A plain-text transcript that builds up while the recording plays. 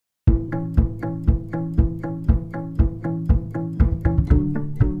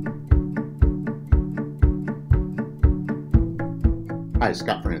Hi,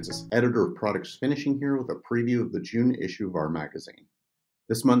 Scott Francis, editor of Products Finishing here with a preview of the June issue of our magazine.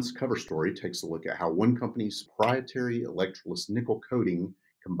 This month's cover story takes a look at how one company's proprietary Electroless nickel coating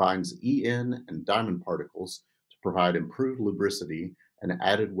combines EN and diamond particles to provide improved lubricity and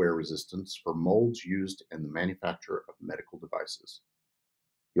added wear resistance for molds used in the manufacture of medical devices.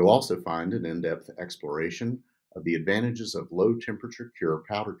 You'll also find an in-depth exploration of the advantages of low-temperature cure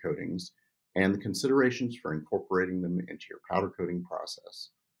powder coatings and the considerations for incorporating them into your powder coating process.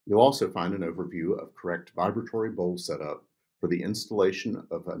 You'll also find an overview of correct vibratory bowl setup for the installation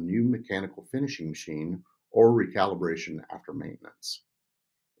of a new mechanical finishing machine or recalibration after maintenance.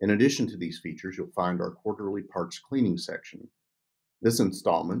 In addition to these features, you'll find our quarterly parts cleaning section. This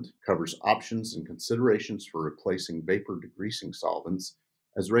installment covers options and considerations for replacing vapor degreasing solvents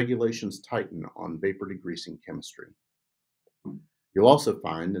as regulations tighten on vapor degreasing chemistry. You'll also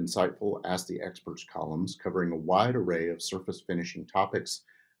find insightful Ask the Experts columns covering a wide array of surface finishing topics,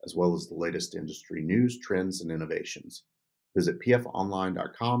 as well as the latest industry news, trends, and innovations. Visit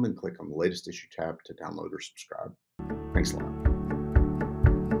pfonline.com and click on the latest issue tab to download or subscribe. Thanks a lot.